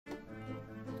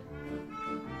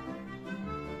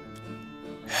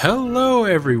Hello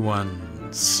everyone,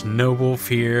 Snowwolf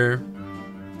here,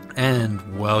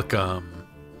 and welcome.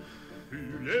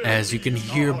 As you can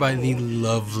hear by the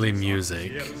lovely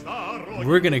music,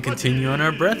 we're gonna continue on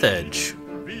our Breathedge.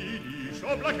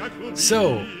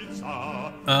 So,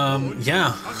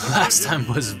 yeah, last time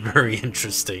was very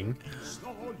interesting.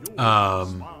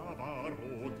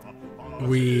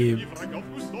 We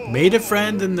made a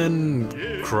friend and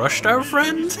then crushed our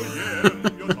friend?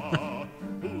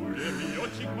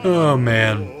 Oh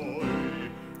man.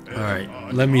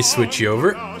 Alright, let me switch you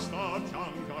over.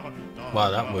 Wow,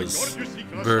 that was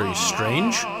very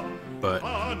strange, but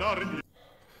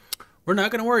we're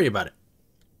not gonna worry about it.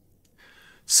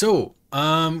 So,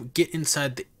 get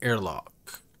inside the airlock.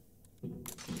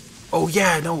 Oh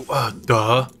yeah, no,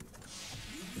 duh.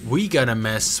 We gotta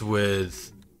mess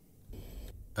with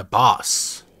a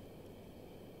boss.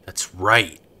 That's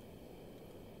right.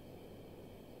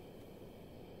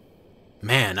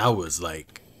 Man, I was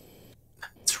like,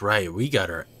 that's right, we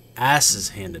got our asses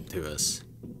handed to us.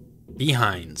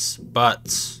 Behinds,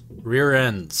 butts, rear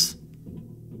ends.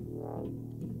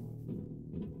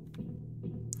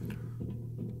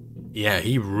 Yeah,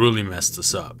 he really messed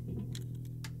us up.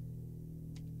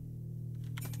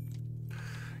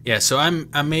 Yeah, so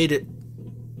I made it.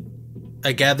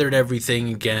 I gathered everything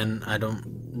again. I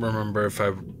don't remember if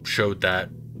I showed that.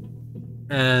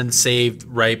 And saved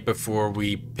right before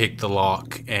we pick the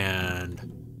lock and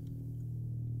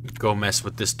go mess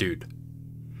with this dude.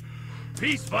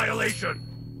 Peace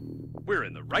violation! We're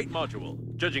in the right module.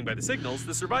 Judging by the signals,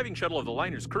 the surviving shuttle of the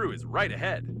liner's crew is right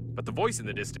ahead. But the voice in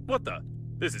the distance... What the?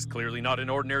 This is clearly not an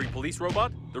ordinary police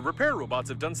robot. The repair robots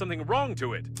have done something wrong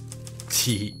to it.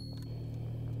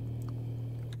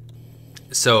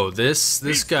 So this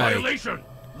Peace guy... Violation!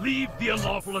 Leave the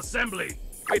unlawful assembly!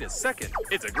 Wait a second.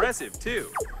 It's aggressive, too.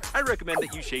 I recommend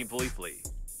that you shamefully flee.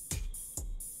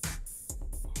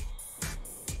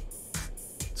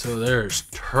 So there's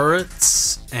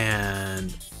turrets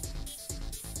and...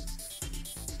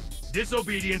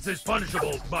 Disobedience is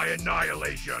punishable by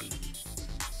annihilation.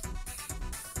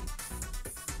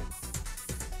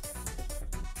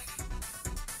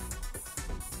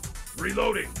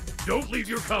 Reloading. Don't leave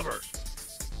your cover.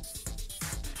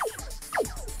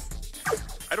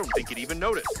 I don't think it even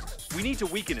noticed. We need to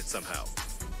weaken it somehow.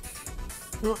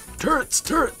 Oh, turrets,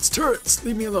 turrets, turrets!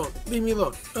 Leave me alone, leave me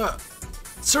alone.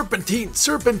 Serpentine,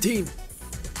 serpentine!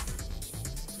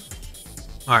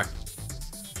 Alright.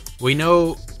 We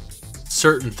know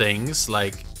certain things,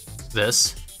 like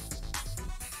this.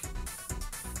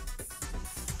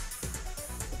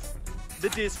 The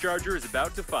discharger is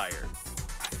about to fire.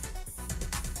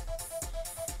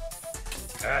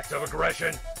 Act of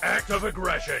aggression. Act of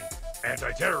aggression.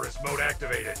 Anti-terrorist mode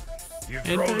activated. You've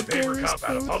thrown the paper cup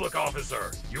at a public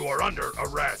officer. You are under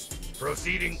arrest.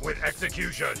 Proceeding with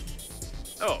execution.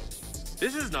 Oh,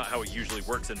 this is not how it usually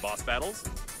works in boss battles.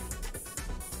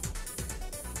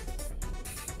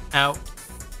 Ow.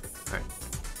 Alright.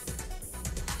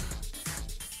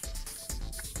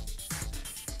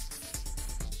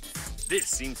 This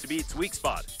seems to be its weak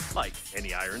spot. Like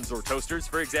any irons or toasters,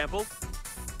 for example.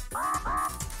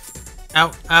 Ow,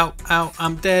 ow, ow,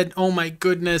 I'm dead. Oh my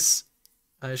goodness.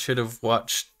 I should have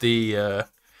watched the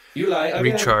You lie again.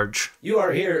 recharge. You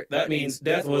are here. That means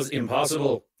death was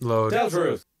impossible. Load. Tell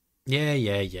truth. Yeah.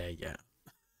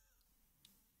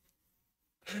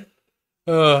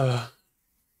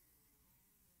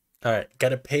 Alright,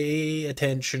 gotta pay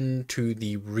attention to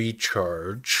the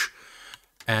recharge.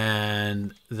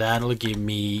 And that'll give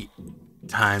me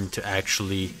time to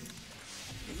actually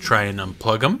try and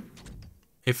unplug them.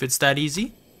 If it's that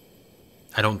easy.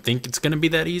 I don't think it's going to be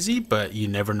that easy, but you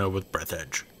never know with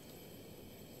Breathedge.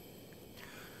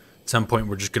 At some point,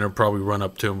 we're just going to probably run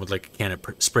up to him with like a can of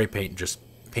spray paint and just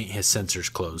paint his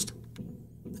sensors closed.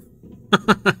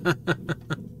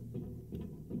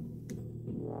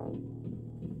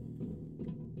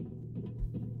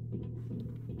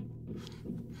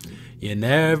 You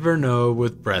never know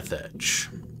with Breathedge.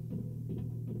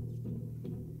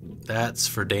 That's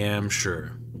for damn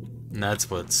sure. And that's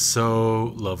what's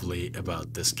so lovely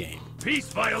about this game. Peace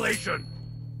violation!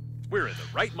 We're in the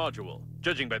right module.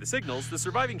 Judging by the signals, the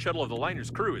surviving shuttle of the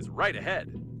liner's crew is right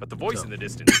ahead. But the voice in the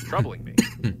distance is troubling me.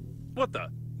 What the?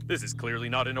 This is clearly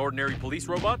not an ordinary police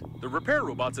robot. The repair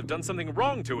robots have done something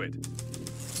wrong to it.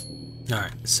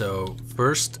 Alright, so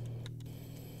first...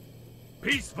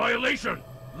 Peace violation!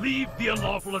 Leave the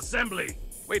unlawful assembly!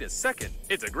 Wait a second.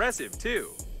 It's aggressive,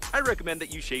 too. I recommend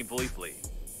that you shamefully flee.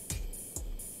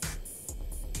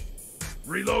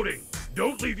 Reloading.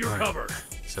 Don't leave your cover.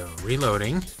 So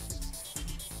reloading.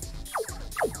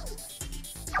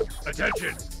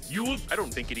 Attention! You will... I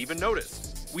don't think it even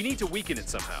noticed. We need to weaken it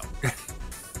somehow.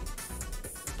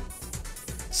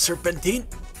 Serpentine?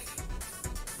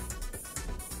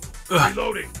 Ugh.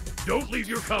 Reloading. Don't leave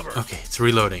your cover. Okay, it's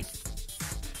reloading.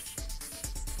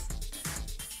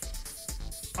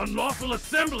 Unlawful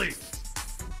assembly.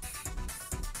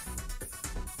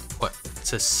 What? It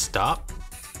says stop?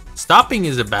 Stopping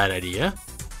is a bad idea.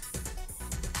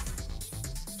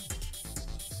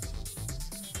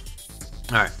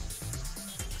 Alright.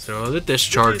 So the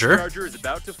discharger. Is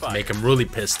about to fire. Make him really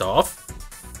pissed off.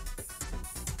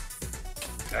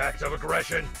 Act of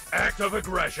aggression. Act of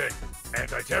aggression.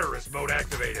 Anti-terrorist mode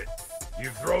activated.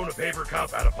 You've thrown a paper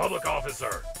cup at a public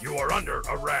officer. You are under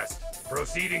arrest.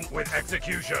 Proceeding with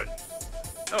execution.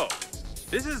 Oh,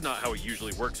 this is not how it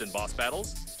usually works in boss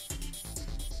battles.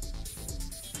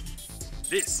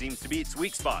 This seems to be its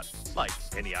weak spot, like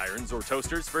any irons or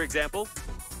toasters, for example.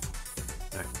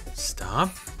 Alright,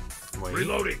 stop. Wait.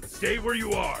 Reloading. Stay where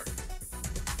you are.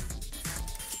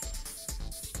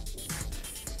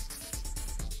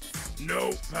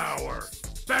 No power.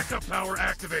 Backup power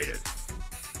activated.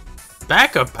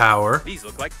 Backup power? These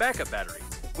look like backup batteries.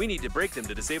 We need to break them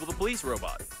to disable the police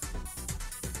robot.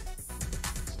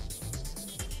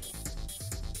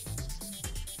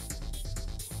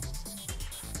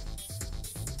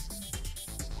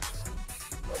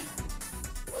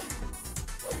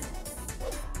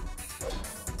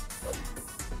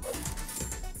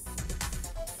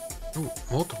 Ooh,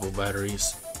 multiple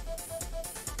batteries.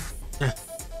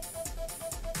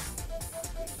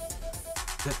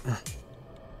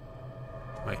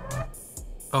 Wait.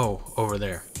 Oh, over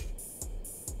there.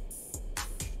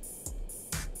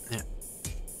 Yeah.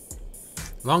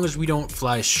 As long as we don't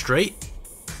fly straight,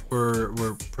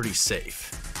 we're pretty safe.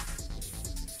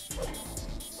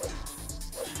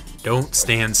 Don't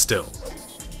stand still.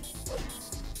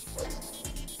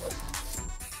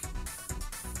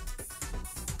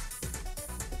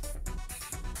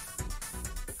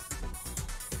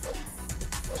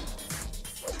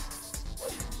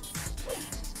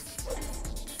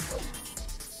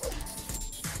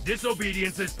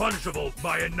 Disobedience is punishable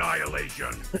by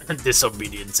annihilation.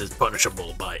 Disobedience is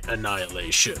punishable by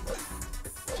annihilation.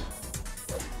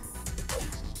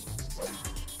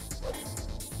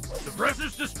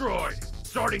 Suppressors destroyed.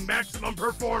 Starting maximum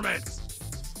performance.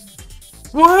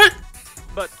 What?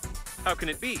 But how can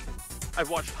it be? I've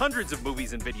watched hundreds of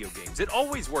movies and video games. It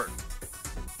always worked.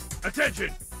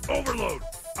 Attention! Overload!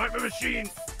 I'm a machine!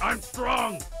 I'm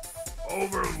strong!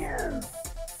 Overload!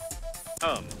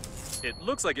 It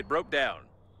looks like it broke down.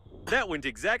 That went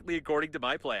exactly according to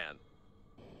my plan.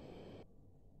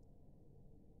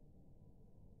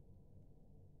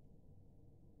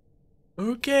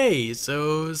 Okay,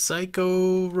 so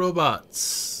psycho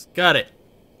robots. Got it.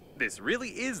 This really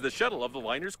is the shuttle of the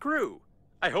liner's crew.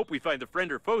 I hope we find the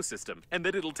friend or foe system, and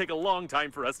that it'll take a long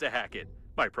time for us to hack it.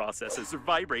 My processes are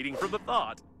vibrating from the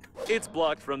thought. It's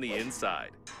blocked from the inside.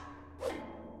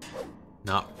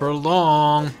 Not for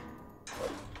long.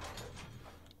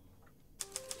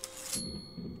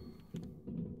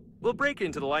 We'll break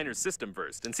into the liner's system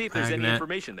first and see if there's any Magnet,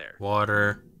 information there.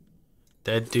 Water.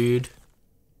 Dead dude.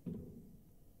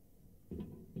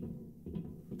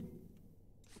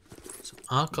 Some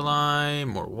alkali,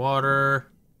 more water.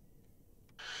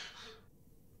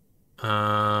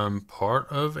 Part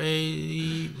of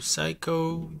a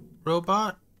psycho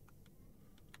robot?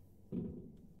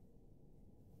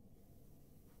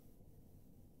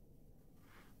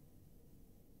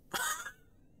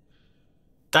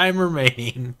 Time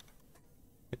remaining.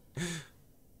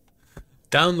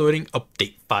 Downloading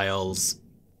update files.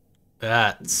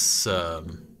 That's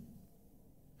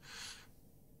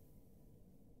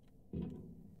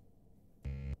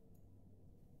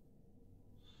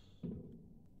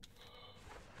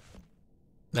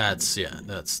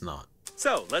that's not.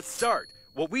 So, let's start.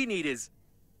 What we need is...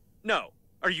 No.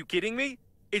 Are you kidding me?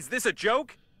 Is this a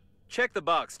joke? Check the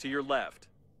box to your left.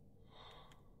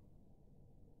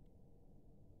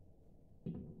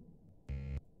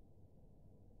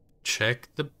 Check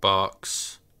the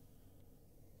box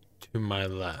to my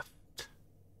left.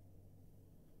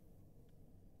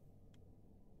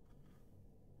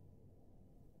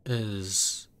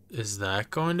 Is that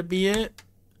going to be it?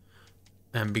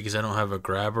 And because I don't have a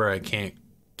grabber, I can't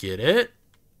get it?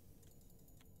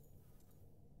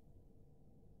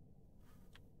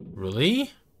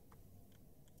 Really?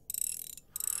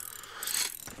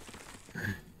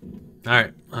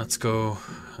 Alright, let's go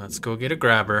get a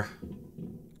grabber.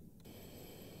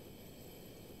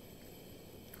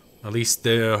 At least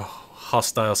the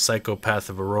hostile psychopath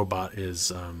of a robot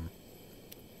is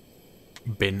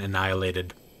been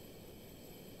annihilated.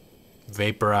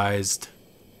 vaporized.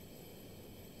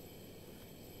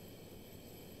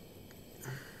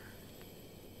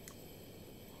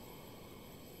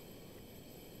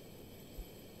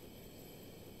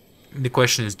 The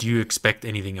question is, do you expect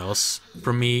anything else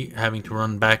from me having to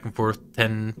run back and forth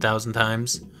 10,000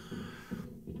 times?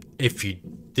 If you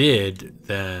did,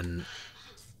 then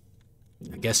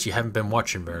I guess you haven't been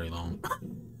watching very long.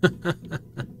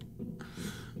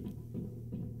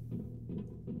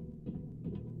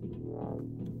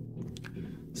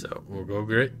 So we'll go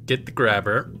get the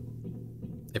grabber,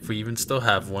 if we even still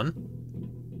have one.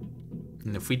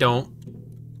 And if we don't,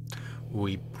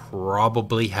 we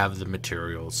probably have the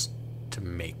materials to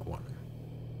make one.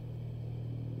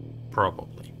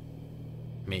 Probably.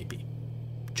 Maybe.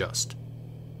 Just.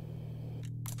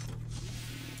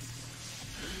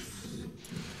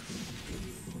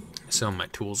 So my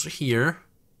tools are here.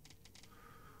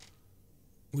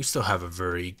 We still have a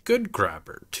very good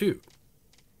grabber, too.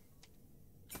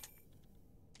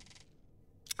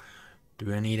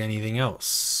 Do I need anything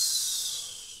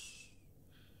else?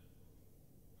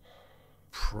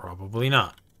 Probably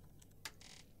not.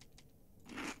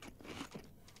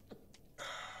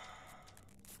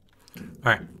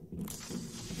 Alright.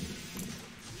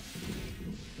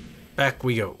 Back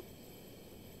we go.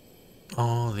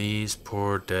 All these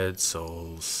poor dead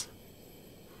souls.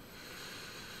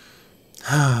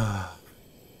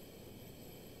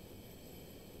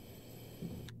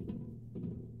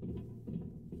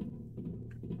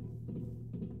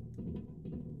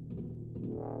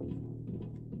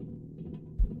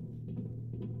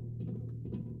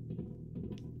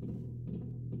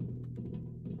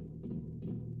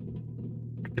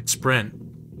 It's sprint,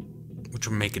 which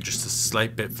will make it just a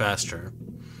slight bit faster.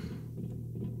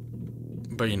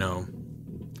 But you know,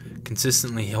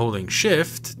 consistently holding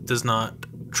shift does not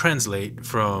translate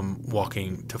from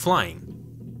walking to flying.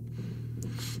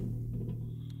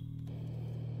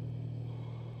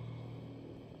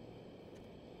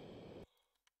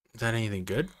 Is that anything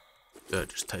good?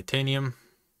 Just titanium.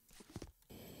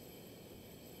 I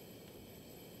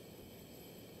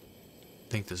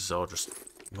think this is all just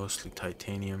mostly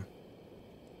titanium.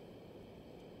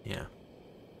 Yeah.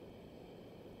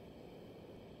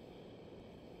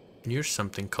 You're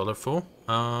something colorful.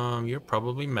 You're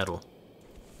probably metal.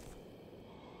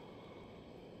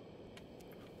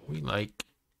 We like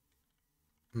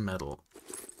metal.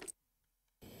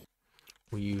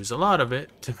 We use a lot of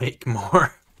it to make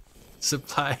more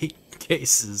supply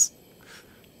cases.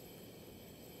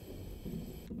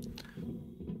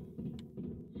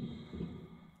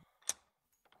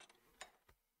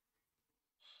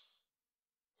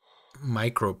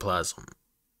 Microplasm.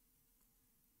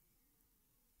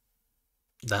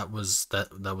 That was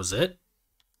it.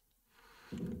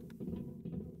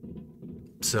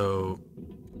 So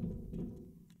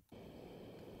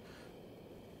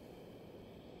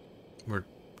we're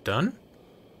done.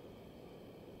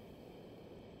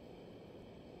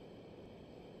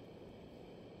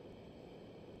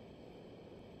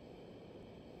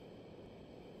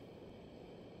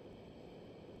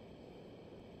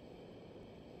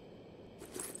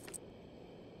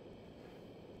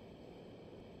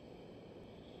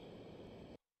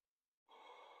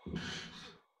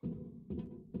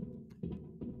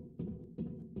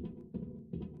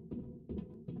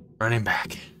 Running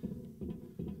back.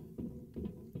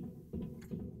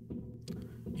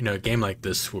 You know, a game like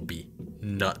this would be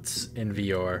nuts in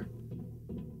VR.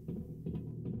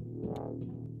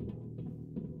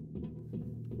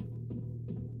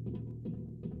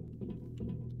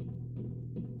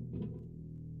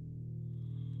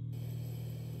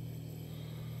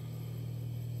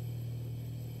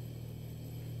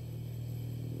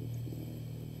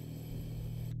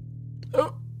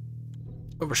 Oh!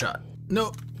 Overshot.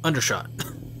 No, undershot.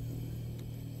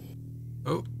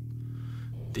 Oh.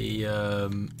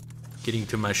 The, getting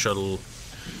to my shuttle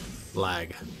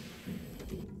lag.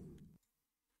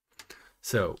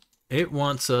 So, it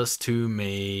wants us to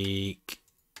make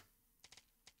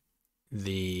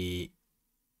the...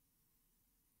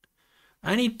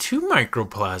 I need 2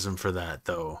 microplasm for that,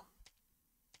 though.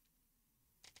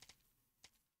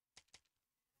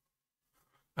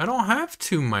 I don't have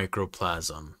 2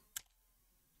 microplasm.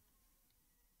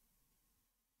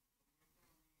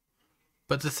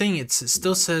 But the thing, it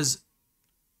still says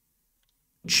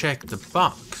check the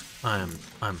box. I'm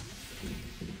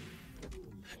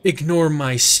ignore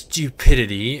my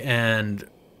stupidity and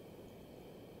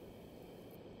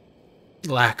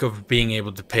lack of being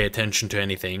able to pay attention to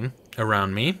anything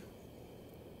around me.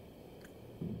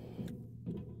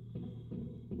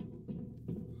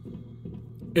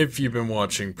 If you've been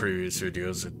watching previous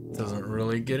videos, it doesn't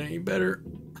really get any better.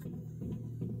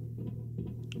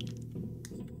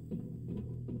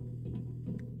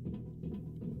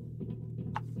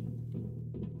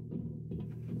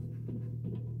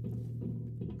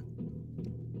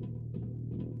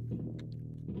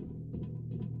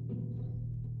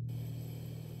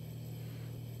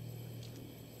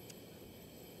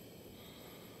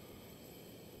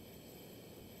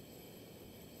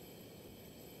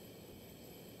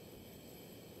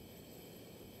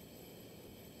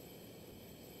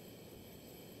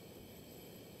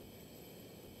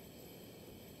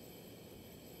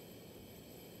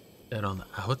 That on the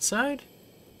outside?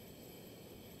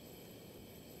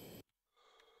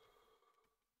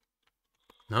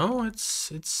 No,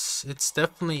 it's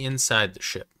definitely inside the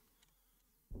ship.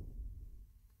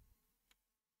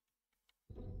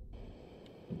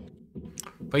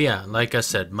 But yeah, like I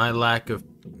said, my lack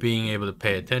of being able to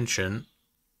pay attention.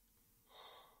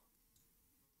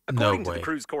 According No to the way.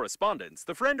 crew's correspondence,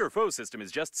 the friend or foe system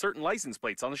is just certain license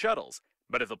plates on the shuttles.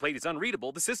 But if the plate is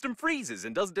unreadable, the system freezes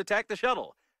and doesn't attack the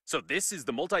shuttle. So this is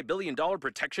the multi-billion-dollar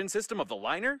protection system of the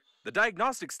liner? The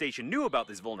diagnostic station knew about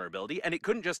this vulnerability, and it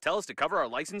couldn't just tell us to cover our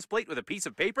license plate with a piece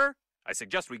of paper? I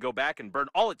suggest we go back and burn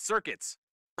all its circuits.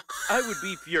 I would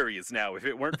be furious now if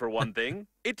it weren't for one thing.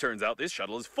 It turns out this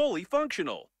shuttle is fully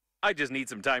functional. I just need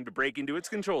some time to break into its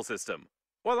control system.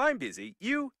 While I'm busy,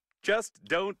 you just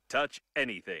don't touch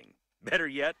anything. Better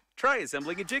yet, try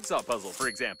assembling a jigsaw puzzle, for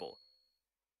example.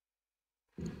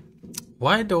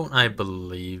 Why don't I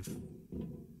believe?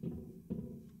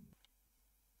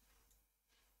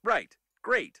 Right,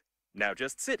 great. Now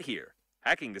just sit here.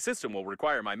 Hacking the system will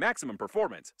require my maximum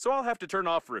performance, so I'll have to turn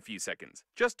off for a few seconds.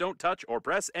 Just don't touch or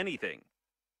press anything.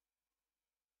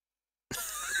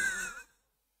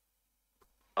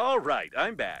 All right,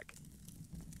 I'm back.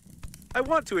 I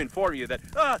want to inform you that...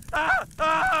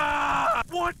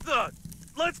 What the?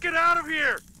 Let's get out of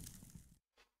here!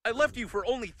 I left you for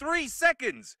only 3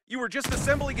 seconds! You were just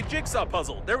assembling a jigsaw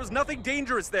puzzle. There was nothing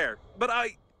dangerous there. But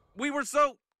we were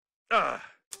so...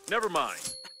 never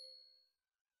mind.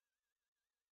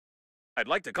 I'd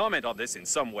like to comment on this in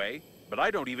some way, but I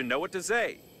don't even know what to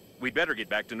say. We'd better get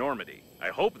back to Normandy. I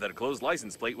hope that a closed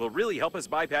license plate will really help us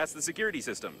bypass the security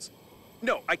systems.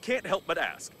 No, I can't help but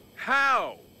ask.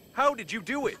 How? How did you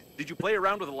do it? Did you play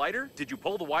around with a lighter? Did you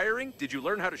pull the wiring? Did you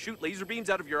learn how to shoot laser beams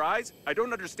out of your eyes? I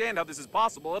don't understand how this is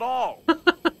possible at all.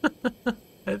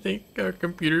 I think our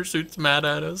computer suit's mad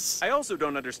at us. I also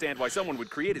don't understand why someone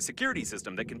would create a security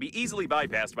system that can be easily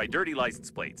bypassed by dirty license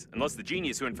plates, unless the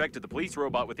genius who infected the police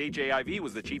robot with HAIV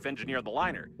was the chief engineer of the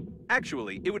liner.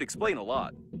 Actually, it would explain a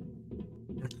lot.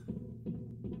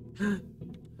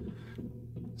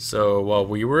 So while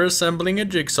we were assembling a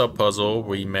jigsaw puzzle,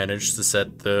 we managed to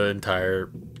set the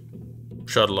entire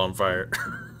shuttle on fire.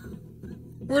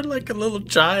 We're like a little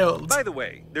child. By the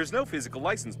way, there's no physical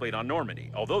license plate on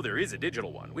Normandy, although there is a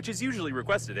digital one, which is usually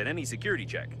requested at any security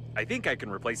check. I think I can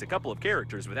replace a couple of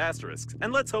characters with asterisks,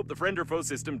 and let's hope the friend or foe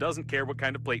system doesn't care what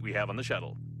kind of plate we have on the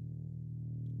shuttle.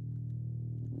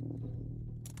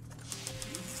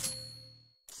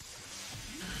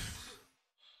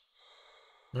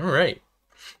 All right.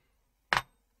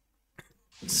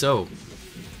 So,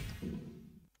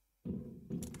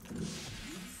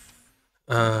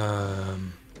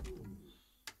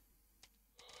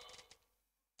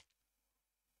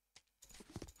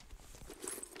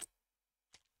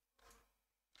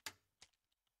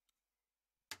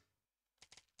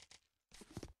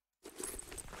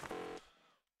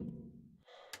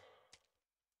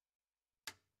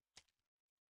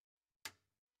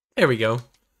 there we go.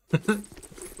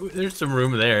 There's some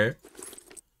room there.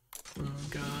 Oh,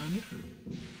 God.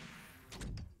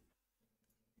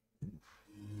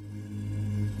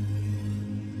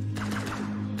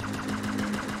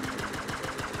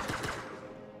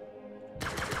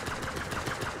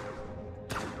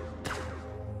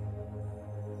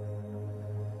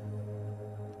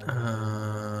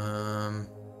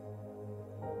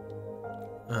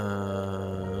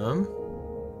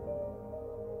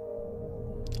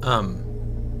 Um.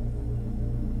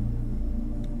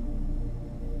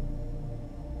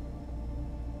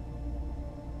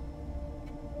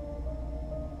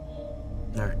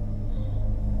 Alright.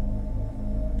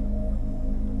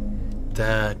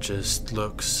 That just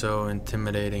looks so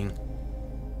intimidating.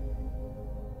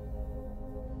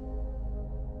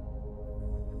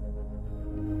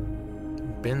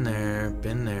 Been there,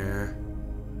 been there.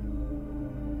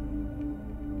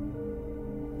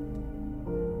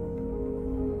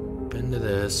 Been to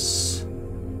this.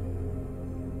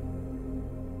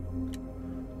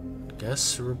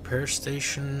 Guess a repair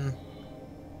station.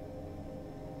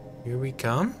 Here we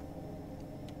come.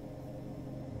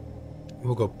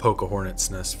 We'll go poke a hornet's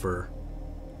nest for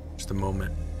just a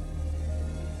moment.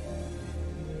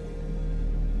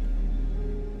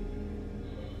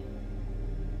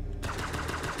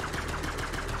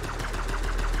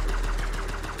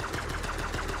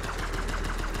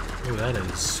 Oh, that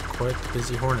is quite the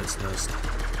busy hornet's nest.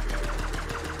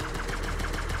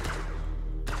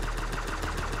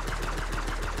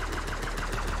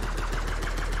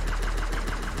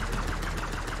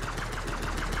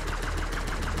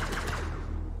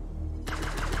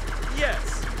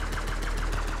 Yes!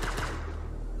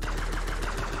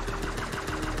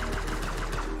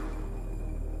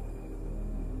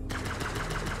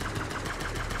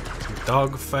 Some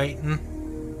dog fighting.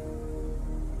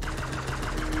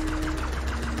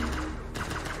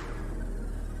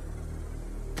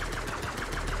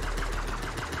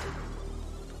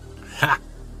 Ha!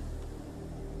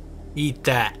 Eat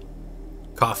that,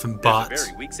 coffin bots. There's a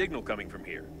very weak signal coming from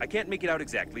here. I can't make it out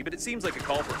exactly, but it seems like a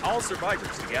call for all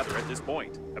survivors to gather at this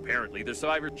point. Apparently, the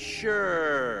survivors...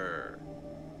 Sure.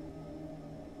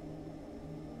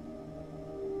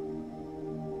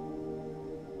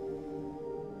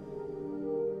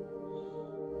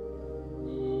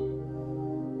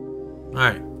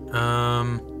 Alright,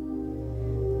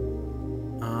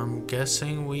 I'm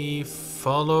guessing we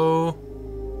follow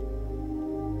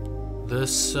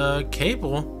this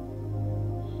cable.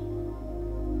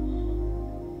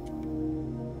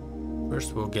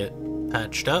 First we'll get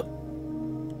patched up.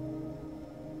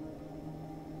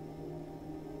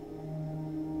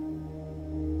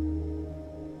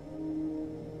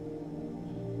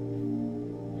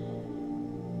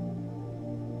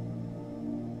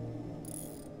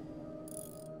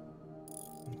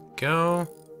 Go.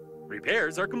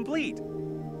 Repairs are complete.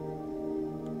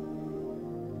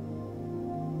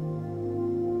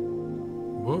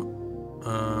 Whoa.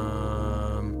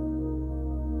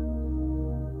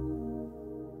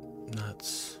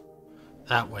 That's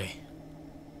that way.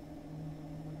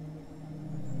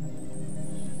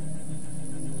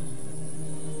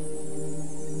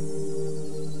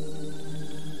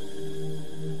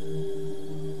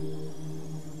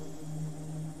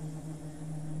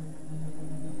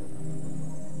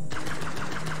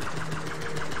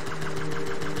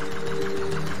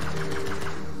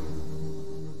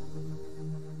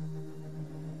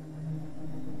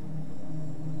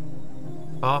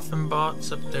 Coffin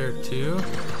bots up there too.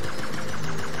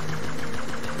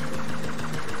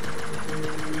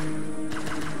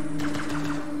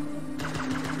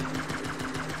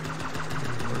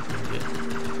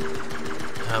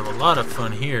 Have a lot of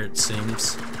fun here, it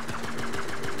seems.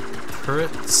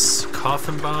 Turrets,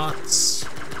 coffin bots.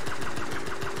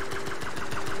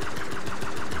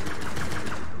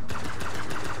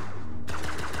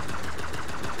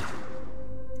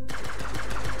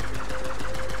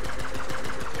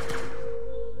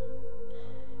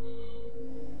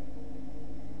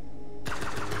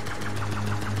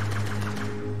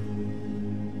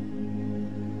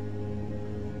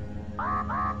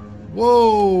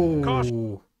 Whoa!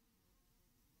 Caution.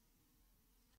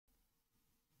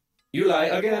 You lie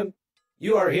again.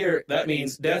 You are here. That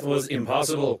means death was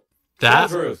impossible. That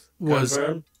Full truth. was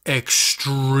Confirm.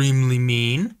 extremely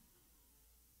mean.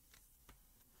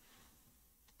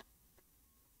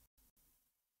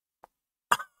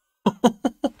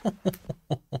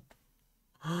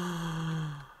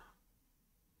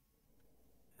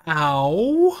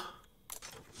 Ow.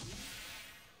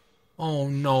 Oh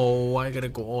no, I gotta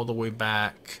go all the way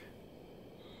back.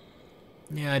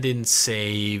 Yeah, I didn't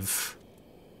save.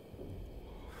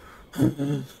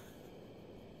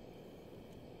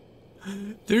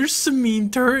 There's some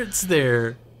mean turrets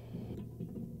there.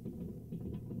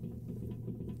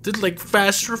 They're like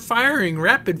faster firing,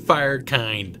 rapid fire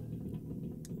kind.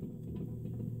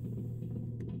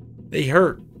 They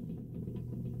hurt.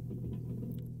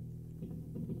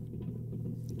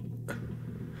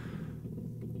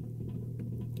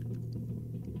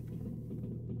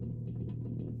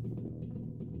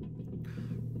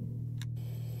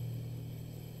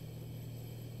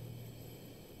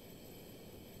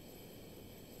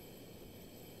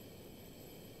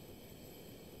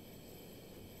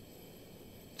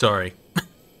 Sorry.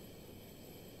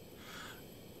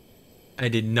 I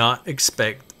did not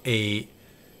expect a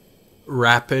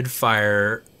rapid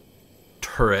fire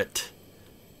turret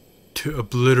to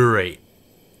obliterate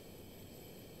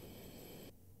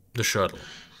the shuttle.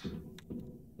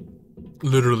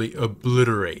 Literally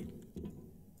obliterate.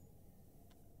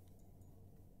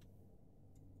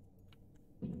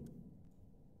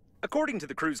 According to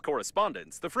the crew's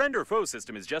correspondence, the friend or foe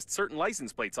system is just certain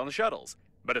license plates on the shuttles.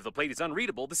 But if the plate is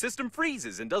unreadable, the system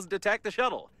freezes and doesn't attack the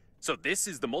shuttle. So this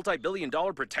is the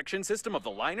multi-billion-dollar protection system of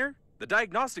the liner? The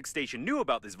diagnostic station knew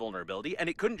about this vulnerability, and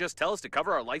it couldn't just tell us to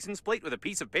cover our license plate with a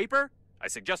piece of paper? I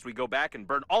suggest we go back and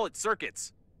burn all its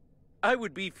circuits. I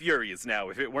would be furious now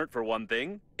if it weren't for one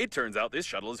thing. It turns out this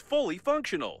shuttle is fully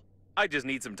functional. I just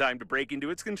need some time to break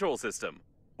into its control system.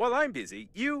 While I'm busy,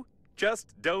 you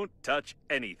just don't touch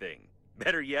anything.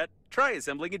 Better yet, try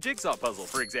assembling a jigsaw puzzle,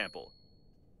 for example.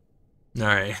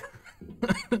 Alright.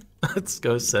 Let's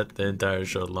go set the entire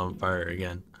shuttle on fire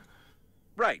again.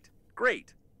 Right.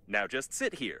 Great. Now just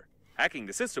sit here. Hacking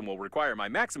the system will require my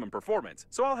maximum performance,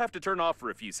 so I'll have to turn off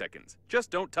for a few seconds. Just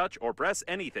don't touch or press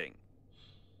anything.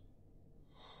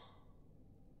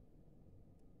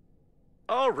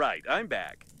 All right, I'm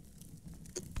back.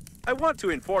 I want to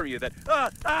inform you that...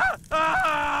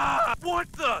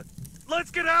 What the? Let's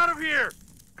get out of here!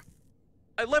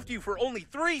 I left you for only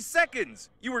 3 seconds!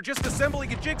 You were just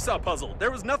assembling a jigsaw puzzle. There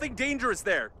was nothing dangerous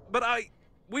there. But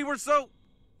we were so...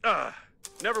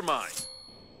 never mind.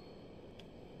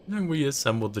 Then we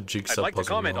assembled the jigsaw puzzle. I'd like to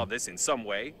comment on this in some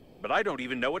way, but I don't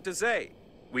even know what to say.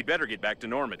 We'd better get back to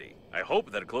Normandy. I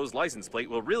hope that a closed license plate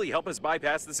will really help us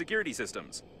bypass the security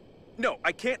systems. No,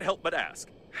 I can't help but ask.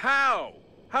 How?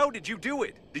 How did you do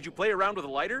it? Did you play around with a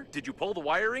lighter? Did you pull the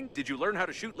wiring? Did you learn how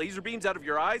to shoot laser beams out of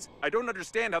your eyes? I don't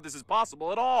understand how this is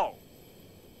possible at all.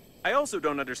 I also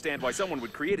don't understand why someone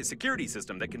would create a security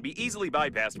system that can be easily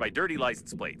bypassed by dirty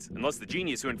license plates, unless the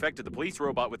genius who infected the police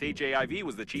robot with HAIV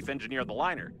was the chief engineer of the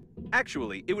liner.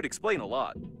 Actually, it would explain a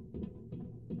lot.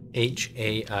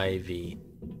 HAIV.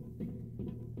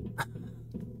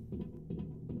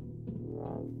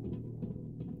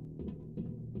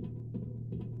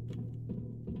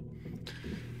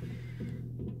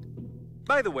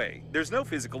 By the way, there's no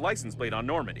physical license plate on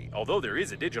Normandy, although there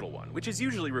is a digital one, which is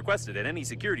usually requested at any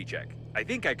security check. I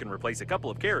think I can replace a couple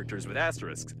of characters with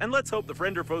asterisks, and let's hope the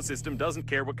friend or foe system doesn't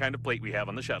care what kind of plate we have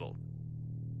on the shuttle.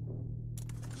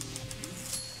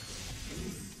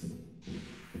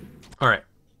 Alright.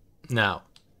 Now,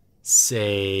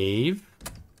 save.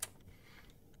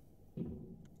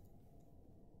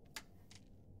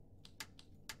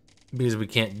 Because we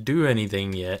can't do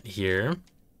anything yet here.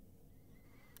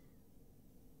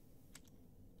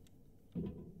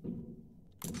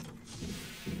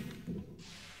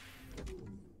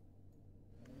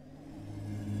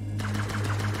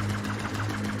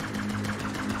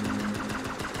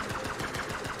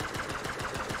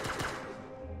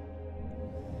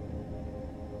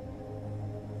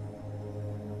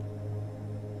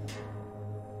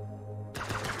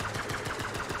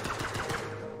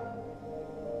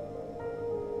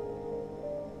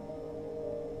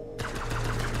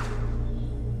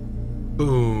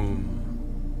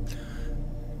 Boom.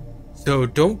 So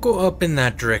don't go up in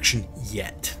that direction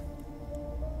yet.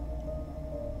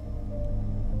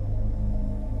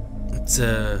 It's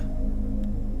a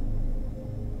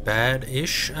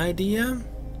bad-ish idea.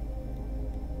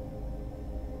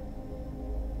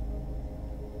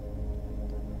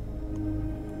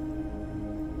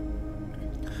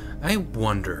 I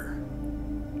wonder.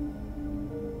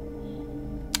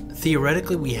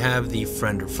 Theoretically, we have the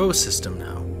friend or foe system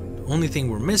now. The only thing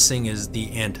we're missing is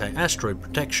the anti-asteroid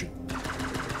protection.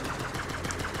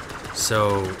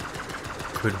 So,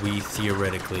 could we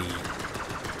theoretically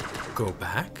go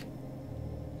back?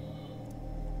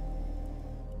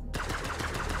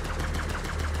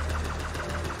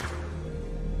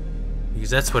 Because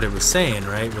that's what it was saying,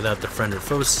 right? Without the friend or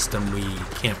foe system, we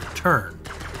can't return.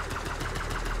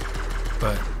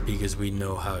 But because we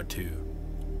know how to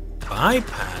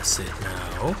bypass it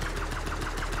now,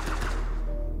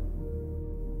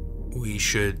 we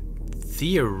should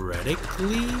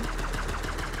theoretically...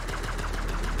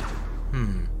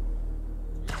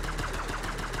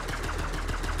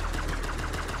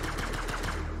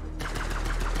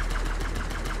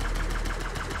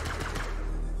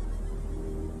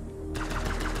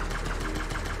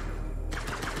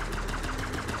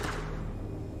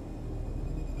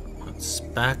 Let's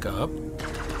back up.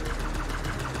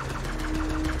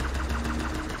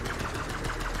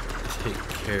 Take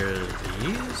care of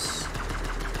these.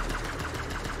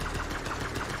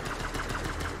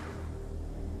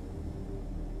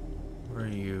 Where are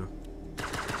you?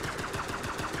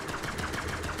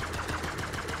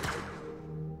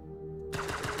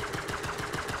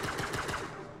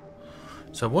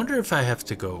 So I wonder if I have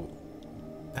to go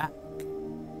back.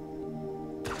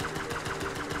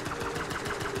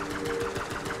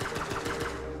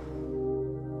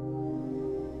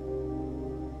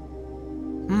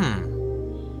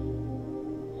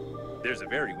 There's There's a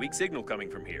very weak signal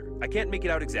coming from here. I can't make it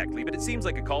out exactly, but it seems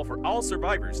like a call for all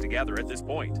survivors to gather at this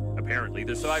point. Apparently,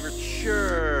 the survivors...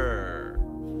 Sure.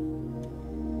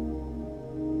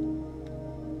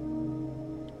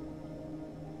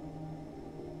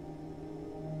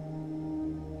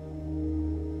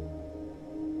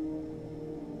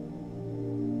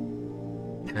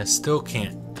 And I still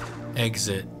can't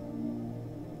exit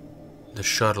the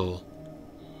shuttle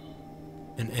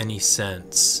in any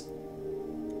sense.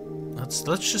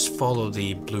 Let's just follow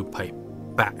the blue pipe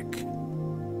back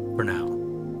for now.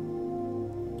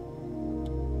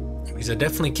 Because I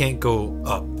definitely can't go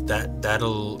up.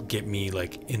 That'll get me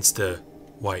like insta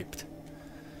wiped.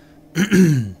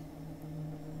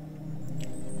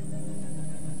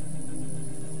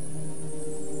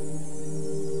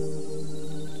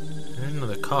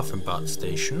 Another coffin bot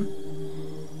station.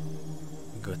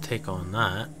 Go take on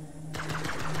that.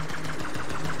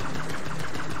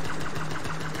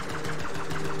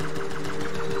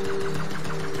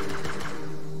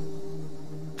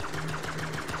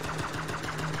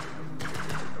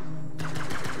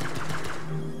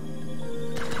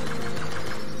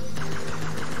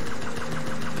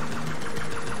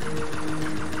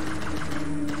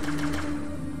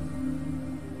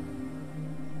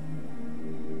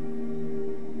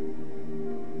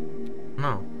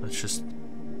 No, that's just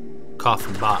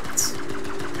coffin bots.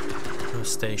 No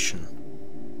station.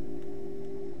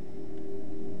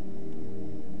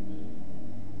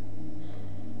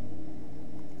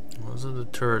 Those are the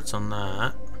turrets on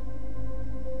that.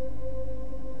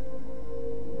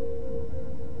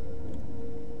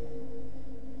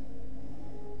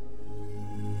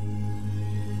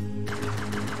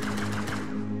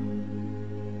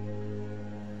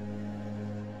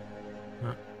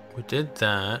 We did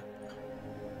that.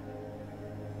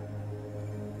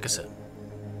 Like I said,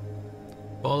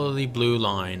 follow the blue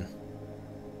line.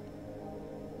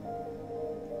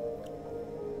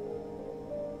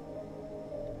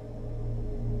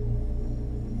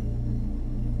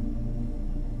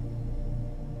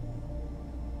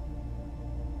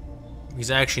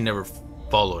 He's actually never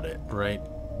followed it, right?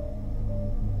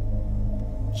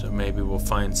 So maybe we'll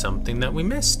find something that we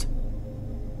missed.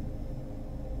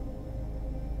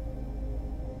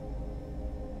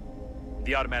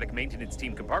 The automatic maintenance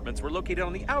team compartments were located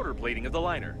on the outer plating of the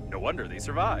liner. No wonder they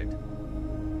survived.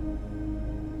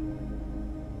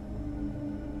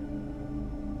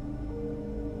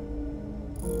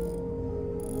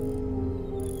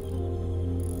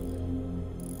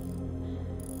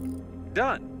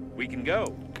 Done. We can go.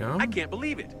 Go? I can't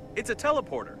believe it. It's a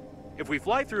teleporter. If we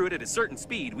fly through it at a certain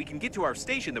speed, we can get to our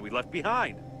station that we left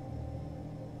behind.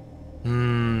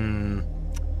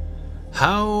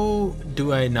 How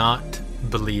do I not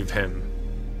believe him?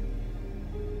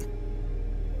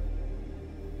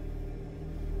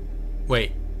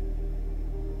 Wait.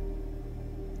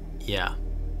 Yeah.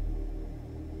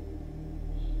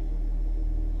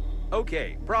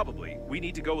 Okay, probably. We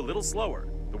need to go a little slower.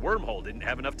 The wormhole didn't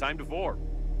have enough time to form.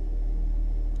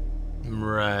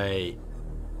 Right.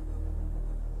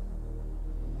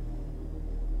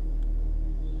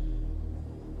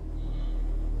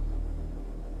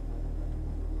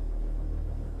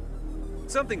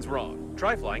 Something's wrong.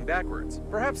 Try flying backwards.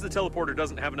 Perhaps the teleporter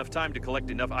doesn't have enough time to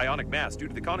collect enough ionic mass due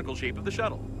to the conical shape of the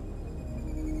shuttle.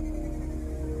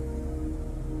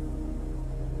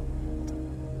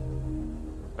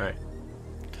 Alright.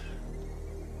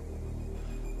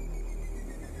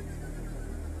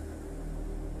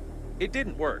 It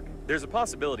didn't work. There's a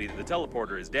possibility that the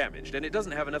teleporter is damaged and it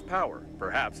doesn't have enough power.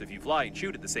 Perhaps if you fly and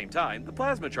shoot at the same time, the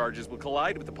plasma charges will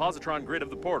collide with the positron grid of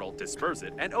the portal, disperse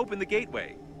it, and open the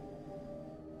gateway.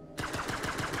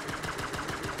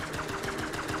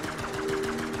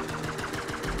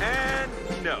 And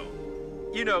no.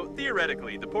 You know,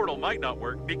 theoretically, the portal might not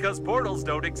work because portals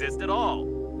don't exist at all.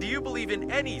 Do you believe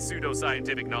in any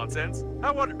pseudoscientific nonsense?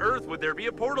 How on earth would there be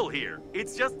a portal here?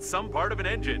 It's just some part of an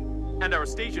engine. And our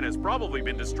station has probably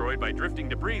been destroyed by drifting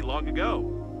debris long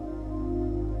ago.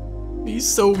 He's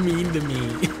so mean to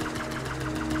me.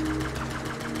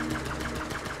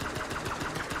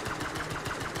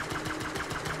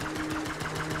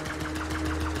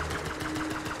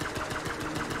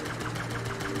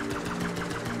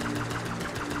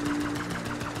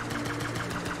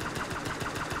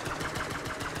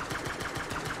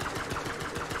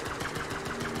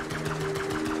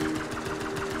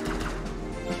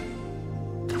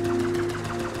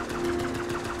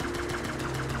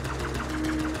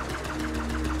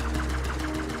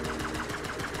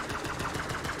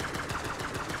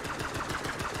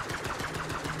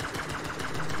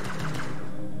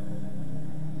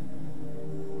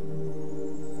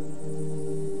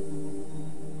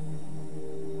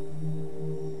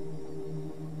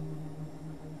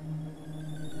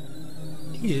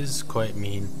 is quite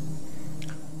mean.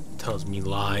 Tells me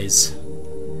lies.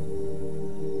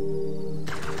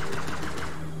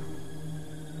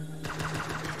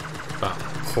 About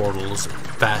portals,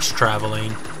 fast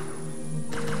traveling.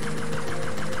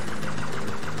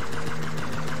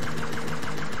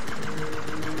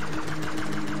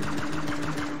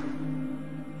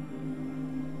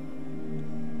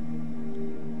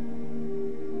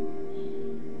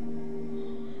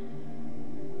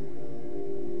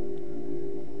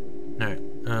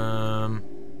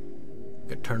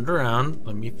 Get turned around.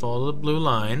 Let me follow the blue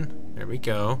line. There we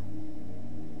go.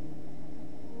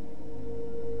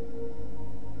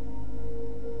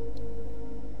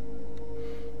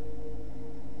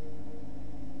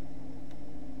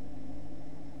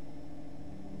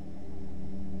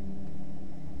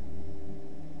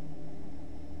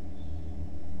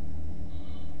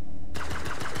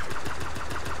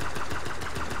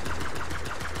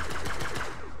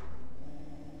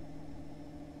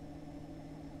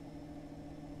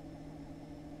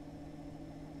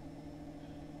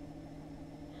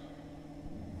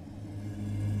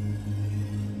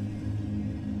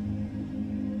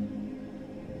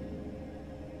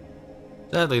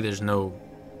 Sadly, there's no,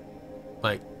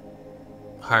 like,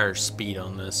 higher speed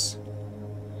on this.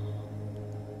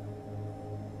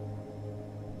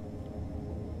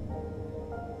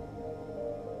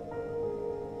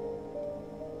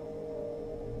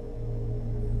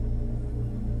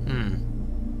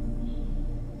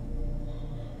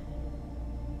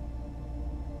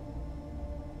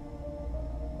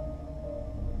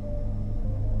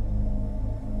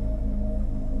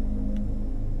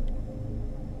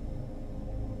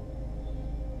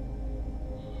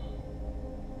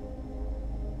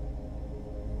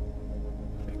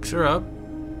 Fix her up.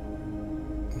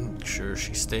 Make sure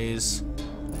she stays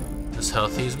as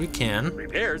healthy as we can.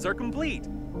 Repairs are complete.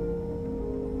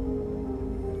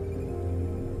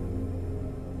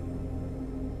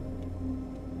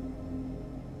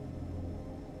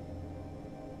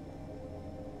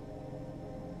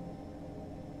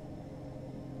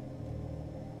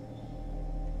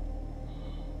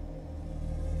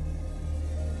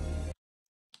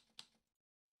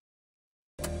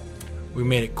 We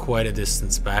made it quite a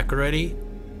distance back already.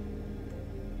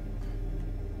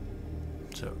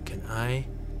 So can I?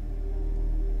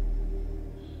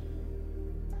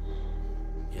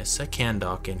 Yes, I can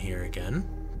dock in here again.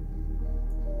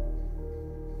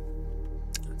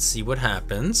 Let's see what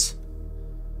happens.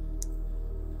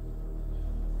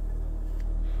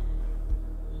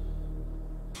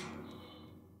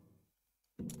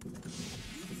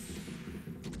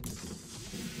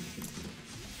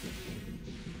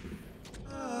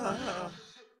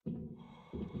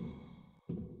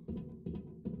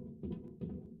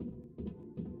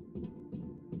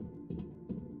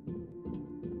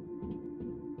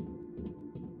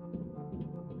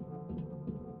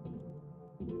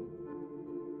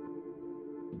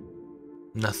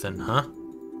 Nothing, huh?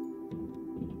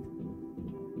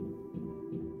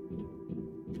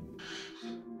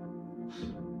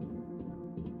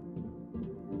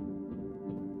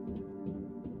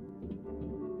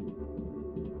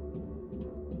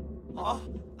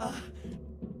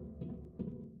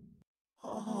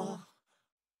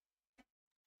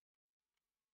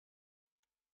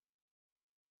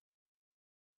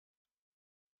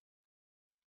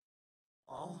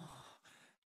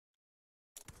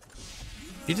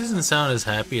 He doesn't sound as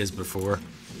happy as before.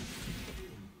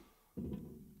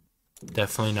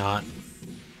 Definitely not.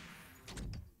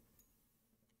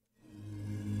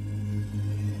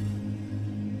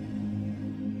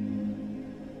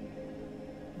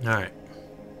 Alright.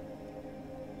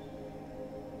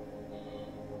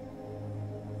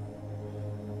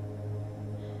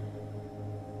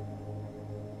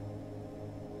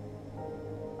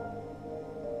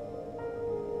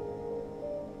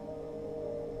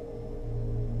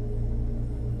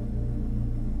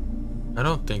 I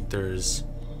don't think there's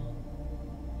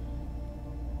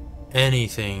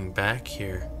anything back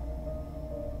here.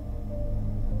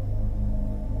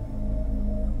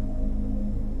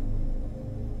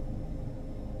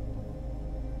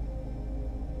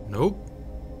 Nope.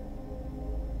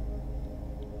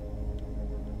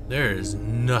 There is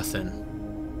nothing.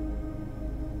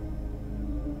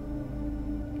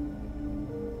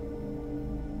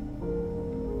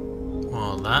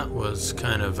 Well, that was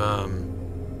kind of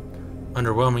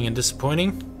underwhelming and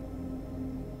disappointing.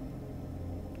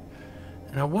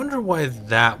 And I wonder why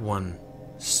that one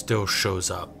still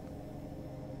shows up.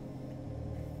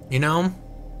 You know?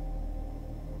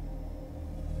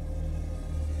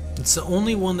 It's the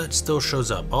only one that still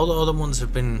shows up. All the other ones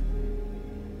have been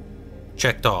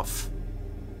checked off.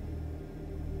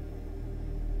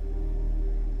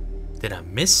 Did I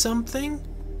miss something?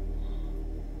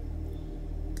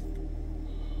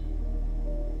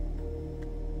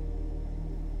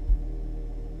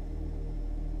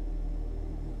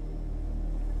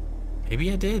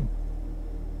 Maybe I did.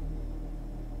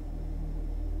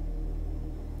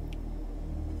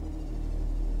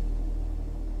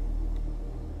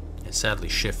 And sadly,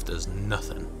 shift does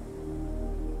nothing.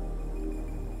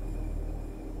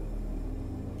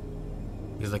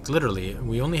 Because, like, literally,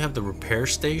 we only have the repair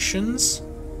stations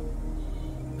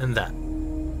and that.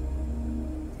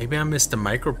 Maybe I missed a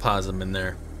microplasm in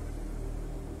there.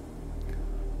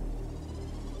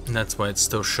 And that's why it's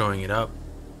still showing it up.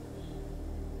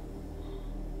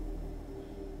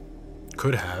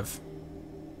 Could have.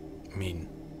 I mean,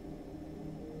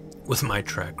 with my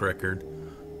track record.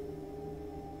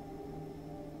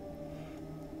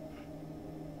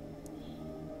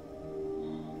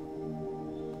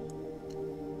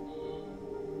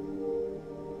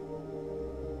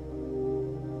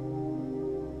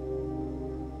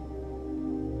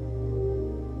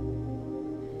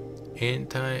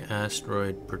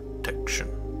 Anti-asteroid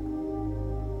protection.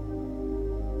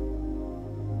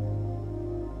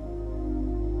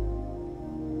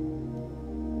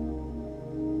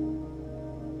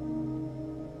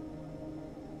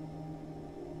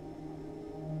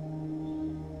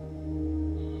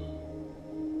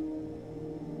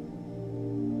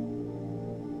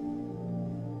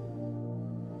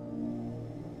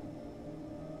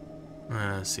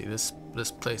 See, this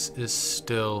place is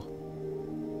still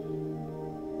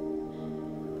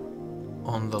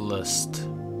on the list.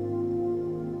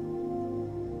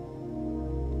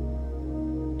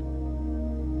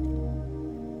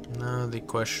 Now the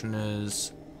question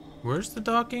is, where's the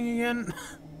docking again?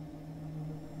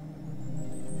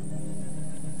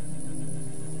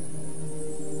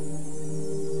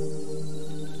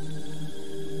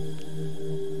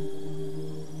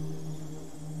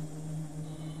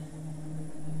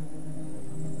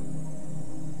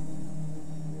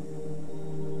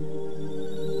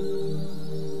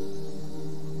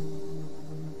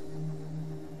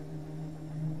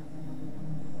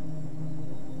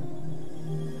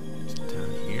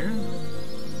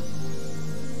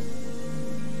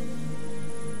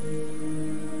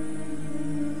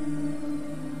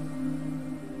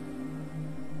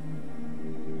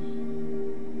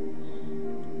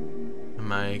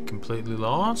 Am I completely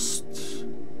lost?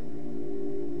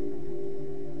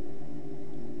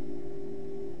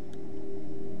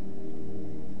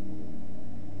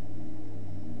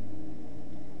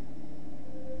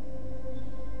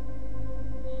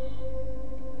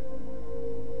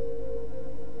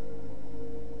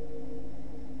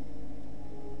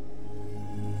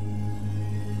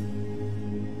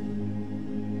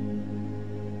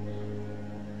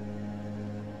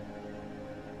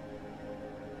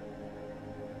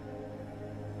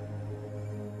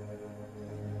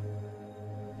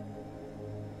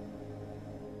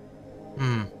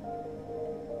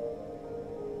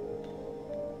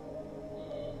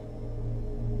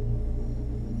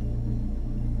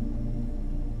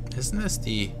 Isn't this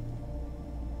the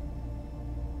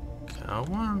cow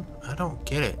one? I don't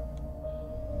get it.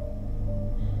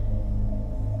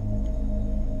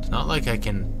 It's not like I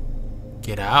can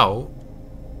get out.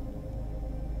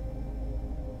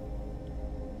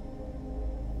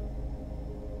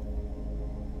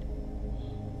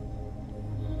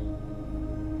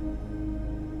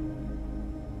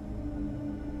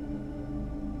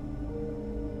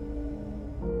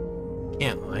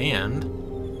 Can't land.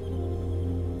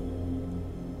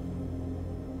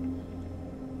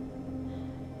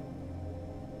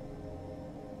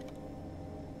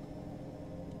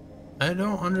 I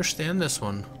don't understand this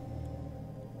one.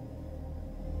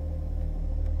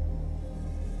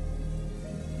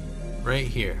 Right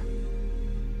here.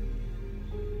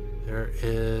 There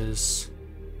is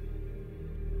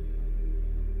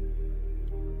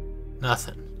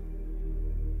nothing.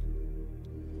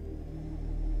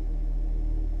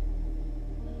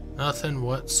 Nothing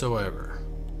whatsoever.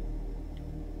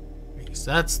 Because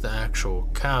that's the actual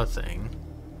cow thing.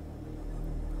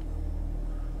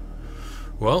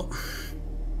 Well,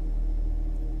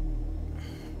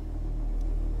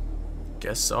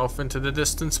 guess off into the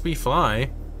distance we fly.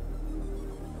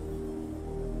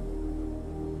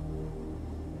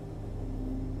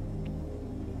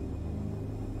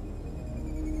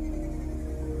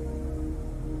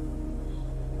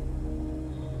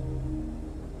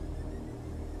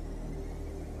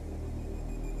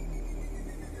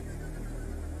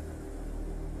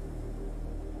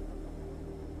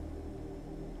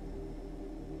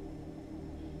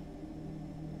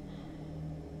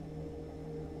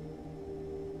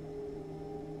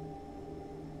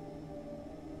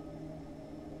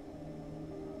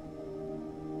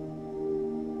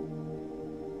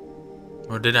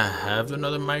 Or did I have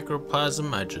another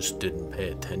microplasm? I just didn't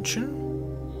pay attention?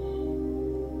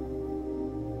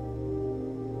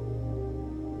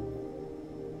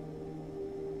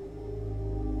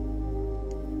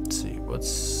 Let's see,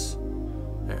 what's...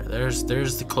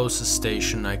 There's the closest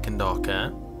station I can dock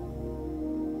at.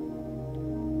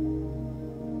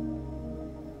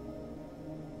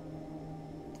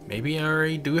 Maybe I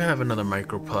already do have another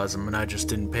microplasm and I just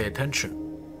didn't pay attention.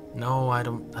 No, I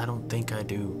don't think I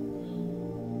do.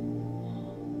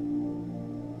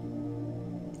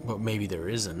 But maybe there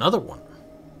is another one.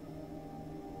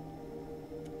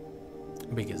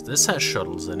 Because this has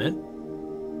shuttles in it.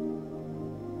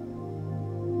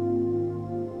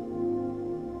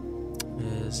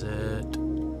 Is it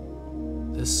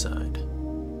this side?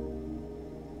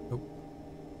 Nope.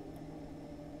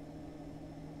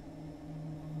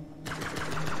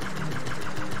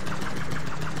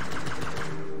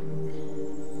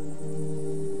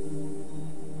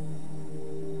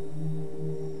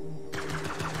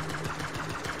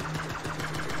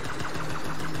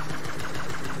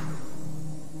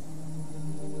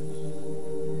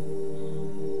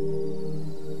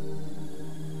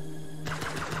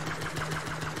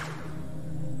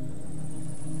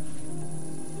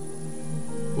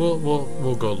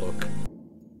 We'll go look.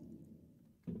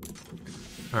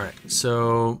 All right,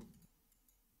 so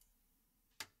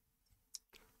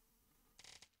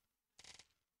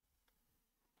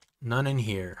none in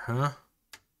here, huh?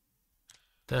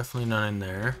 Definitely none in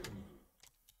there.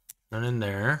 None in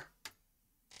there.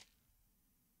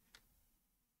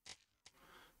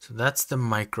 So that's the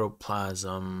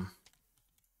microplasm.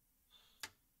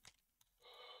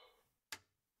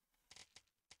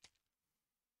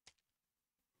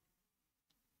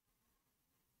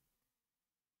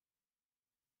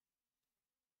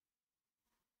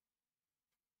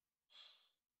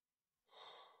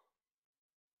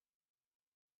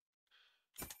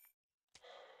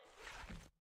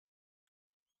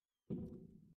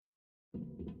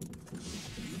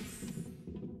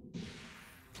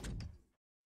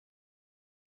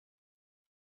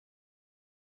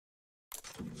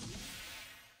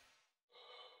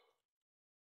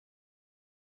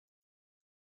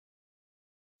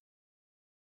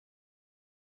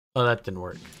 Oh, that didn't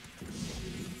work.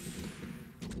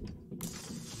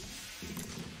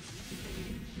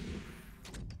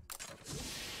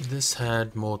 This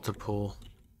had multiple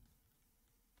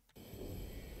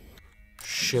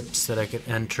ships that I could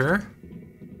enter.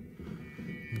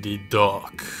 The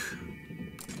dock.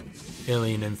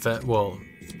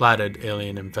 Splatted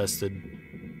alien infested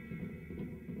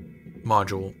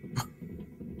module.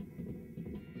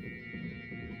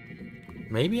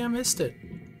 Maybe I missed it.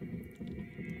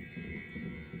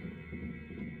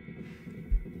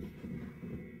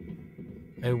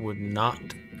 I would not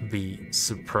be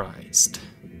surprised.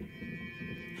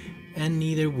 And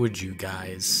neither would you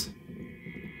guys.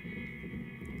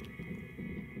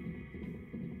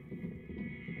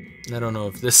 I don't know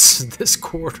if this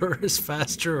corridor is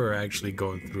faster or actually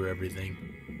going through everything.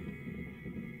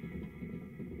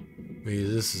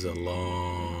 Because this is a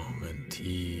long and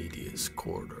tedious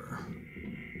corridor.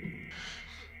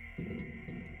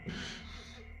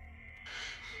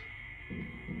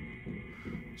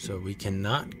 So we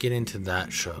cannot get into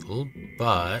that shuttle,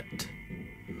 but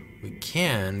we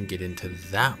can get into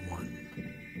that one.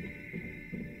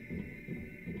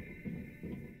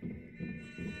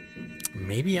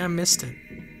 Maybe I missed it.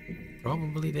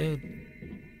 Probably did.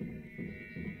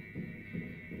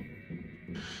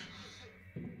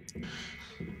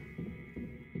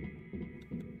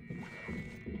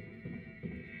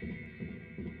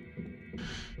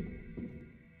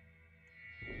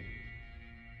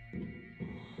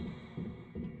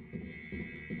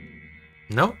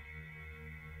 Nope.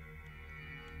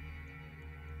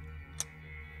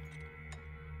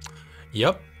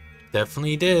 Yep,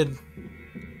 definitely did.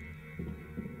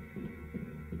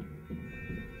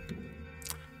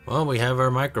 Well, we have our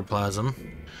microplasm.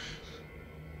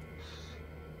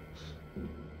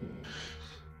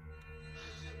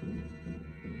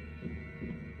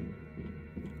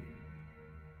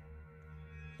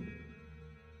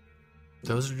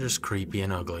 Those are just creepy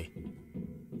and ugly.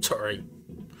 Sorry.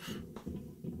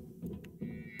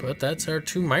 But that's our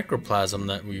 2 microplasm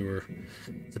that we were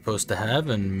supposed to have,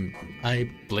 and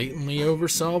I blatantly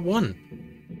oversaw 1.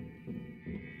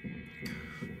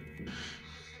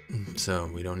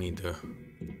 So we don't need to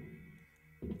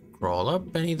crawl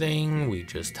up anything. We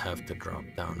just have to drop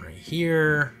down right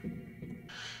here.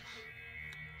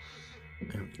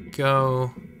 There we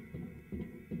go.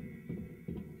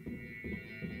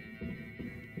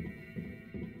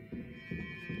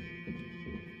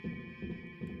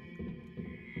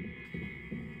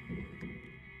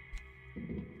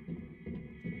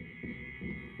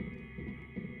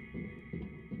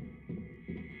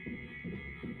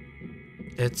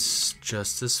 It's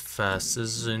just as fast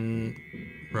as in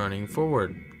running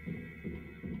forward.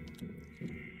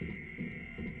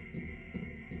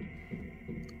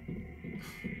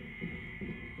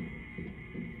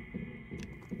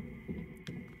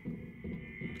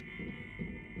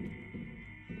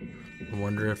 I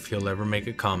wonder if he'll ever make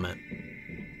a comment.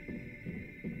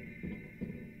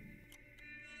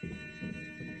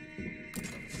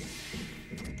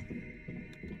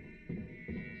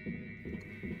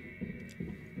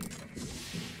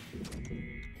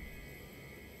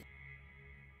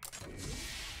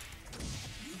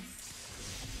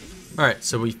 Alright,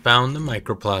 so we found the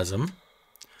microplasm.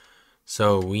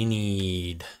 So we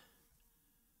need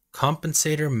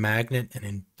compensator, magnet, and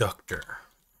inductor.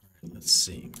 Let's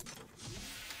see.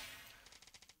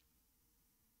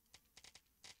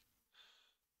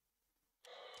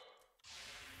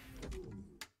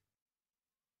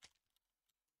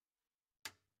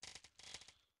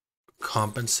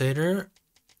 Compensator,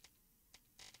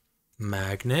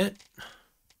 magnet,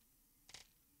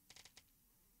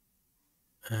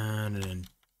 and an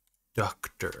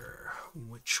inductor,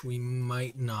 which we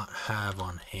might not have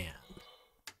on hand.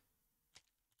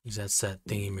 Because that's that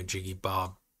thingy-majiggy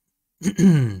bob.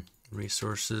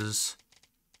 Resources.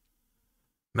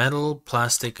 Metal,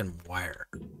 plastic, and wire.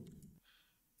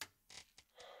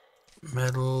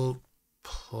 Metal,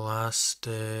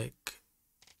 plastic.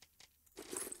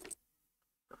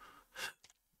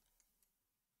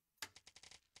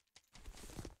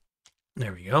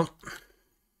 There we go.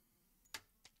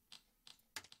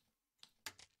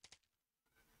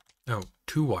 Oh,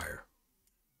 2 wire.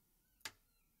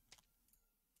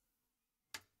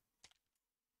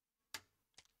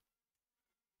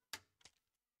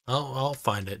 I'll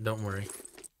find it, don't worry.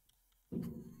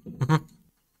 Got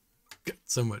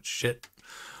so much shit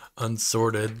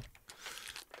unsorted.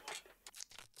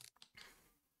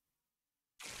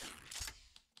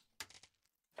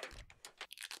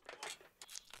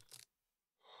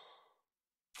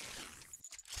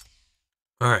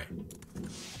 All right.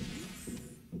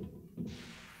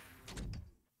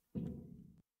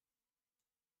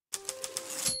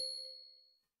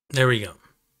 There we go.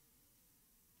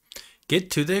 Get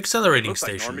to the accelerating Looks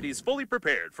like station. Normandy is fully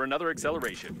prepared for another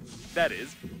acceleration. That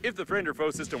is, if the friend or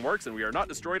foe system works and we are not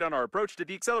destroyed on our approach to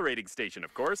the accelerating station,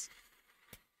 of course.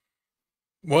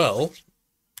 Well,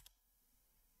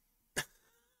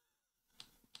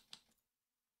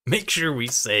 make sure we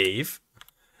save.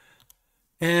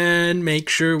 And make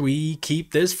sure we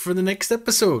keep this for the next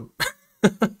episode.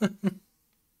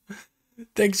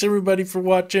 Thanks everybody for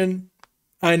watching.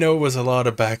 I know it was a lot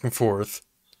of back and forth.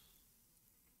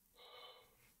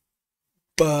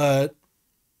 But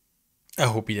I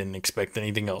hope you didn't expect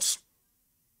anything else.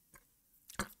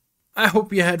 I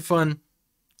hope you had fun.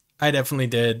 I definitely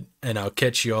did. And I'll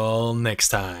catch you all next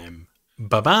time.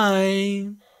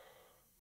 Bye-bye.